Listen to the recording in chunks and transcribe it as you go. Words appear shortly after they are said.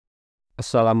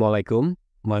Assalamualaikum.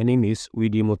 My name is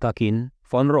Widi Mutakin,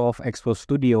 founder of Expo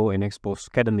Studio and Expo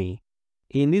Academy.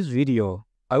 In this video,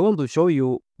 I want to show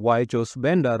you why I chose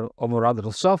Blender over other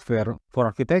software for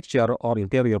architecture or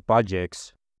interior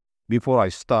projects. Before I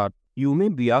start, you may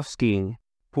be asking,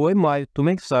 who am I to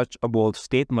make such a bold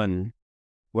statement?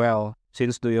 Well,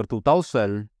 since the year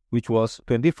 2000, which was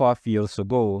 25 years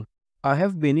ago, I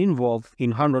have been involved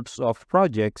in hundreds of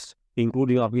projects,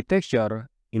 including architecture,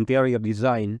 interior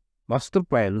design, master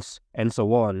plans, and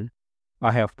so on.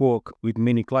 I have worked with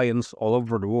many clients all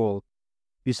over the world.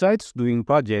 Besides doing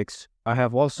projects, I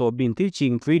have also been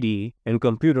teaching 3D and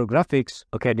computer graphics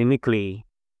academically.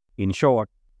 In short,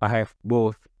 I have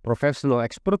both professional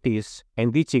expertise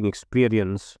and teaching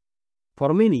experience.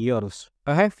 For many years,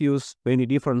 I have used many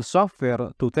different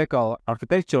software to tackle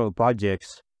architectural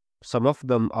projects. Some of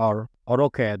them are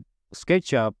AutoCAD,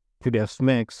 SketchUp, 3ds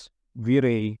Max,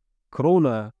 V-Ray,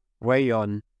 Corona,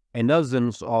 Rayon, and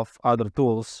dozens of other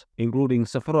tools, including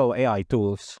several AI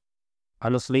tools.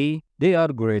 Honestly, they are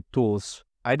great tools.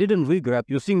 I didn't regret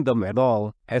using them at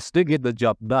all, as they get the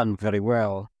job done very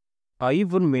well. I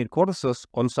even made courses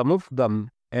on some of them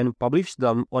and published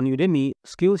them on Udemy,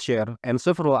 Skillshare, and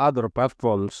several other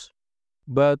platforms.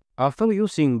 But after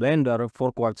using Blender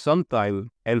for quite some time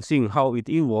and seeing how it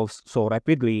evolves so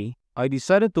rapidly, I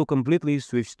decided to completely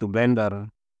switch to Blender.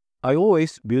 I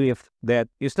always believed that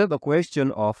it's not a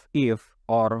question of if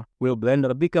or will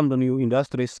Blender become the new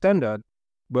industry standard,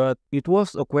 but it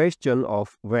was a question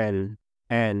of when.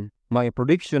 And my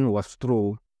prediction was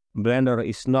true. Blender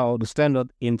is now the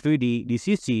standard in 3D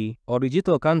DCC or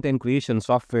digital content creation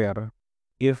software.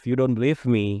 If you don't believe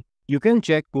me, you can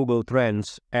check Google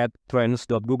Trends at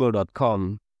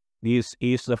trends.google.com. This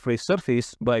is a free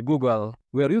service by Google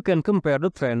where you can compare the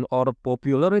trend or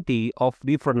popularity of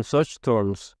different search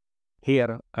terms.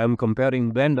 Here, I'm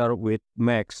comparing Blender with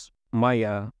Max,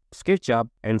 Maya, SketchUp,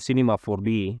 and Cinema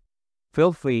 4D.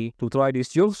 Feel free to try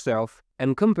this yourself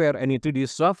and compare any 3D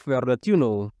software that you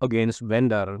know against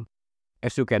Blender.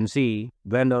 As you can see,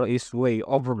 Blender is way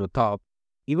over the top.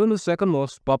 Even the second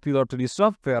most popular 3D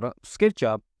software,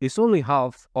 SketchUp, is only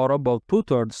half or about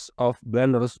 2/3 of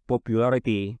Blender's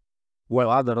popularity, while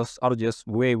others are just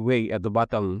way at the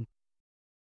bottom.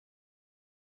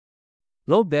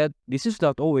 Note that this is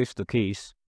not always the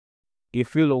case.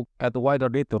 If we look at the wider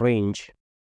data range,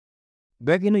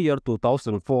 back in the year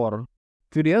 2004,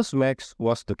 3ds Max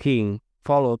was the king,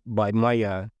 followed by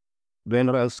Maya.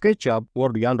 Blender and SketchUp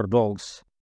were the underdogs.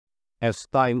 As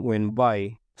time went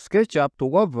by, SketchUp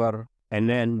took over, and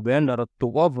then Blender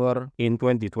took over in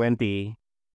 2020.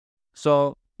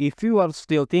 So, if you are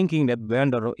still thinking that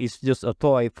Blender is just a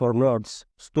toy for nerds,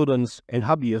 students, and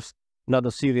hobbyists, not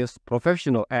a serious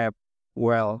professional app,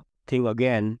 well, think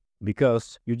again,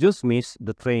 because you just missed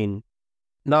the train.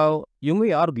 Now, you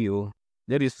may argue,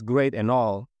 that is great and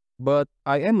all, but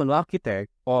I am an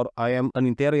architect or I am an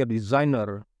interior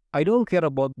designer. I don't care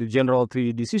about the general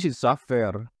 3D DCC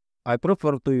software. I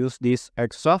prefer to use this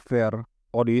X software,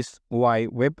 or this Y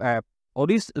web app, or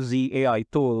this Z AI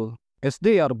tool, as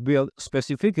they are built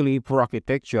specifically for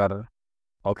architecture.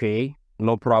 Okay,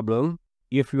 no problem.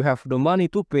 If you have the money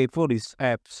to pay for these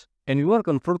apps, and you are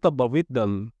comfortable with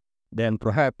them, then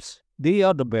perhaps they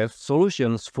are the best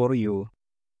solutions for you.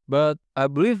 But I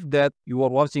believe that you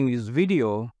are watching this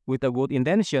video with a good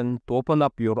intention to open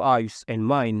up your eyes and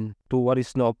mind to what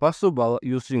is now possible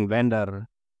using Blender.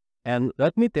 And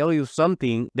let me tell you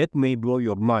something that may blow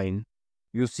your mind.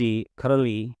 You see,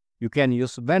 currently, you can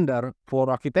use Blender for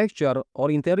architecture or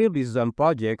interior design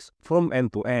projects from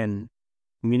end to end,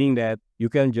 meaning that you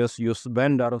can just use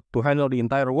Blender to handle the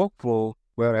entire workflow,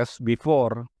 whereas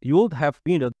before, you would have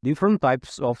needed different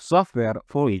types of software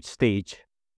for each stage.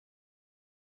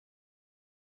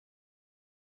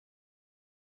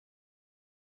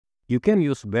 You can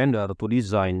use Blender to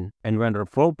design and render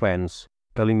floor plans,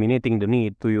 eliminating the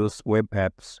need to use web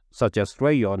apps such as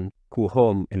Rayon,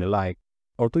 Home, and the like,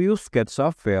 or to use CAD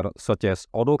software such as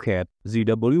AutoCAD,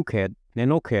 ZWCAD,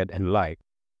 NanoCAD, and the like.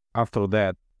 After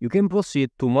that, you can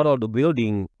proceed to model the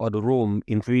building or the room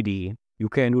in 3D. You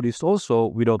can do this also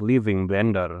without leaving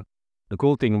Blender. The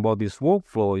cool thing about this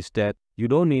workflow is that you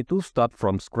don't need to start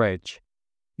from scratch.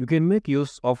 You can make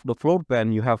use of the floor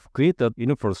plan you have created in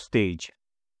the first stage.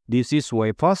 This is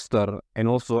way faster and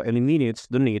also eliminates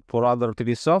the need for other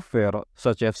 3D software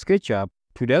such as SketchUp,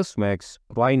 3ds Max,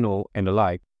 Rhino, and the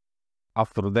like.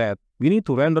 After that, we need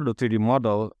to render the 3D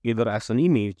model either as an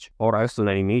image or as an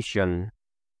animation.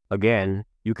 Again,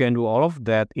 you can do all of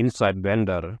that inside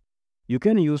Blender. You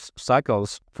can use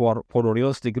cycles for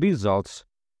photorealistic results,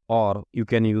 or you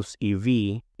can use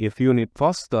EV if you need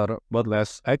faster but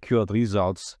less accurate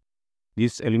results.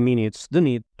 This eliminates the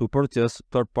need to purchase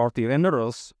third-party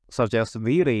renders such as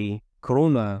V-Ray,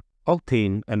 Corona,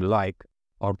 Octane, and the like,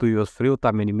 or to use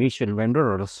real-time animation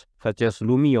renderers such as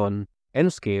Lumion,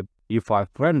 Enscape, E5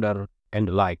 Render, and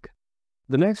the like.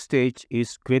 The next stage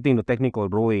is creating the technical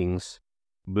drawings.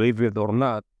 Believe it or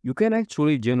not, you can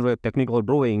actually generate technical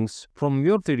drawings from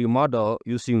your 3D model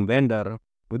using Blender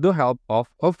with the help of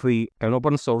a free and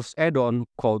open source add-on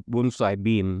called Bonsai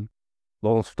Beam.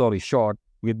 Long story short,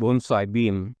 with Bonsai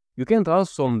Beam, you can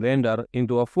transform Blender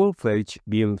into a full-fledged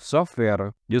BIM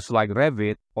software just like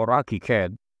Revit or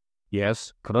ArchiCAD.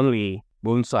 Yes, currently,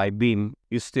 Bonsai Beam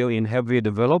is still in heavy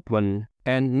development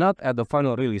and not at the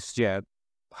final release yet.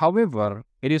 However,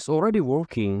 it is already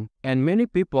working and many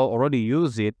people already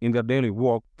use it in their daily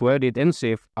work to edit and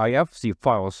save IFC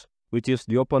files, which is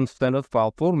the open standard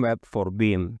file format for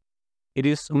BIM. It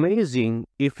is amazing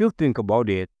if you think about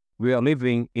it. We are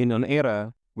living in an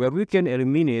era where we can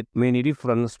eliminate many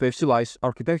different specialized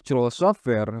architectural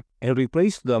software and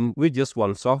replace them with just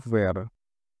one software.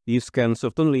 This can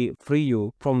certainly free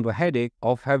you from the headache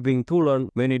of having to learn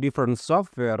many different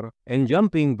software and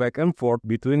jumping back and forth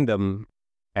between them.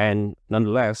 And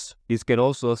nonetheless, this can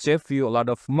also save you a lot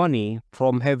of money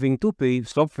from having to pay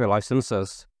software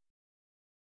licenses.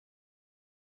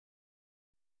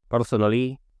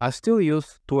 Personally, I still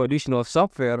use 2 additional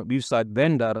software beside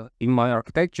Blender in my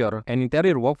architecture and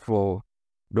interior workflow.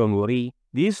 Don't worry,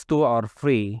 these 2 are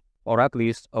free, or at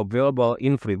least available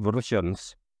in free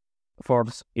versions.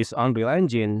 First is Unreal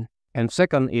Engine, and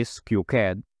second is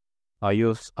QCAD. I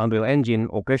use Unreal Engine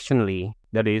occasionally,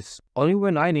 that is, only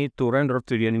when I need to render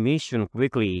 3D animation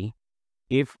quickly.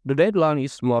 If the deadline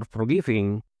is more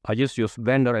forgiving, I just use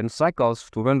Blender and Cycles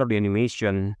to render the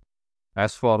animation.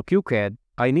 As for QCAD,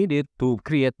 I need it to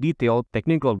create detailed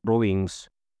technical drawings.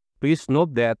 Please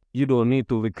note that you don't need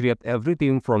to recreate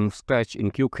everything from scratch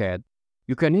in QCAD.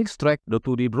 You can extract the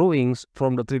 2D drawings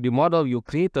from the 3D model you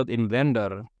created in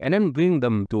Blender and then bring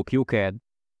them to QCAD.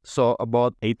 So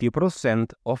about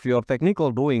 80% of your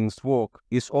technical drawings work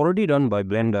is already done by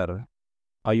Blender.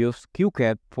 I use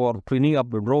QCAD for cleaning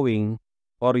up the drawing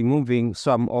or removing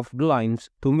some of the lines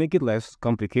to make it less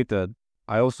complicated.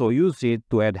 I also use it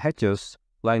to add hatches,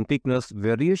 line thickness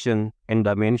variation, and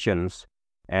dimensions.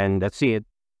 And that's it.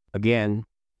 Again,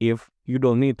 if you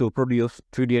don't need to produce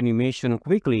 3D animation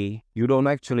quickly, you don't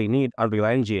actually need Unreal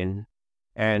Engine.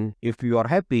 And if you are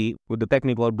happy with the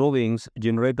technical drawings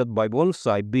generated by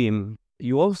Bonsai Beam,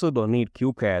 you also don't need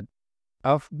QCAD.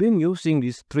 I've been using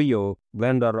this trio,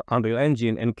 Blender, Unreal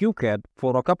Engine, and QCAD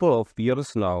for a couple of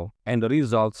years now, and the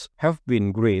results have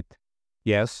been great.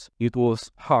 Yes, it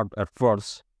was hard at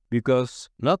first, because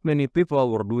not many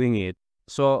people were doing it,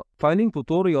 so finding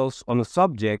tutorials on the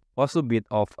subject was a bit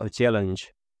of a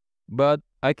challenge. But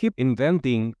I keep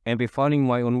inventing and refining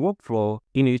my own workflow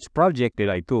in each project that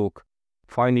I took,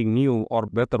 finding new or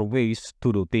better ways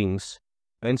to do things,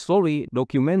 and slowly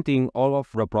documenting all of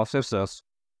the processes.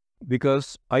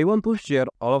 Because I want to share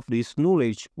all of this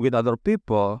knowledge with other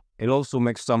people and also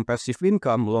make some passive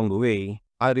income along the way,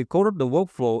 I recorded the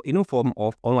workflow in a form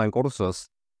of online courses.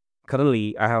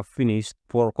 Currently, I have finished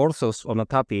 4 courses on a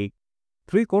topic.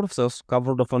 3 courses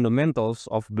cover the fundamentals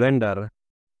of Blender,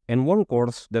 and 1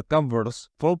 course that covers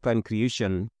floor plan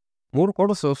creation. More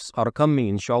courses are coming,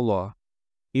 inshallah.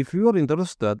 If you are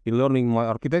interested in learning my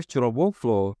architectural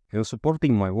workflow and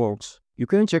supporting my works, you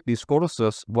can check these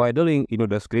courses via the link in the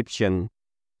description.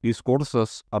 These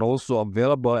courses are also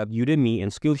available at Udemy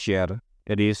and Skillshare,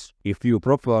 that is, if you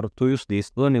prefer to use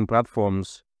these learning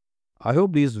platforms. I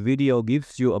hope this video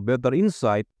gives you a better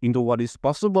insight into what is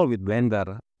possible with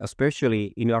Blender,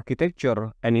 especially in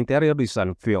architecture and interior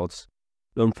design fields.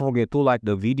 Don't forget to like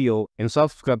the video and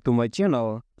subscribe to my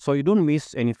channel so you don't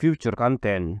miss any future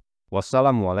content.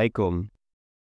 Wassalamualaikum.